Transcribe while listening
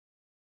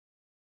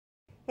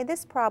In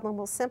this problem,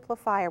 we'll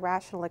simplify a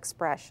rational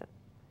expression.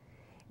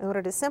 In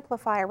order to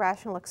simplify a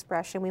rational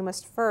expression, we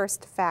must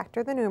first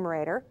factor the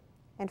numerator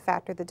and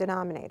factor the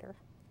denominator.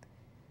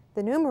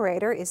 The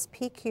numerator is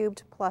p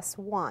cubed plus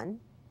 1.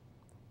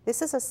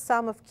 This is a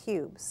sum of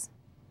cubes.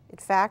 It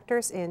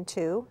factors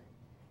into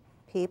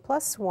p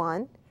plus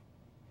 1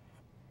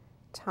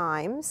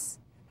 times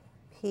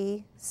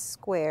p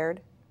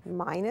squared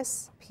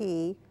minus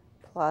p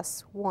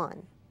plus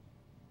 1.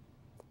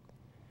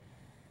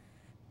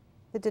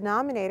 The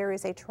denominator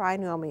is a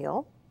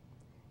trinomial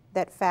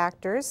that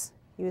factors,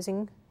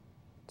 using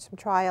some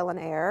trial and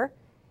error,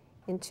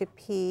 into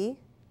p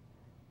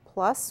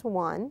plus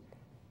 1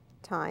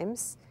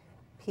 times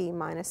p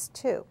minus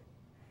 2.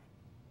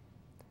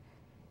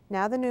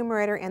 Now the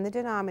numerator and the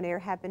denominator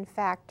have been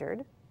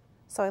factored,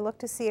 so I look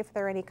to see if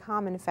there are any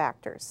common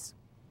factors.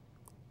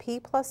 P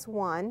plus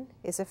 1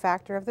 is a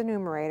factor of the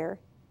numerator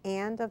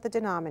and of the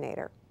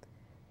denominator,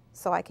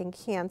 so I can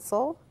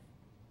cancel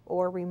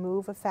or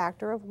remove a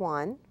factor of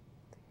 1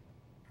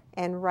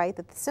 and write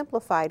that the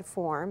simplified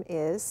form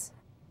is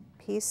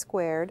p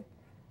squared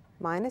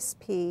minus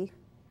p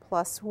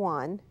plus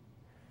 1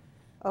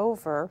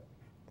 over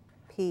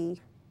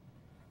p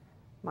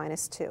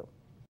minus 2.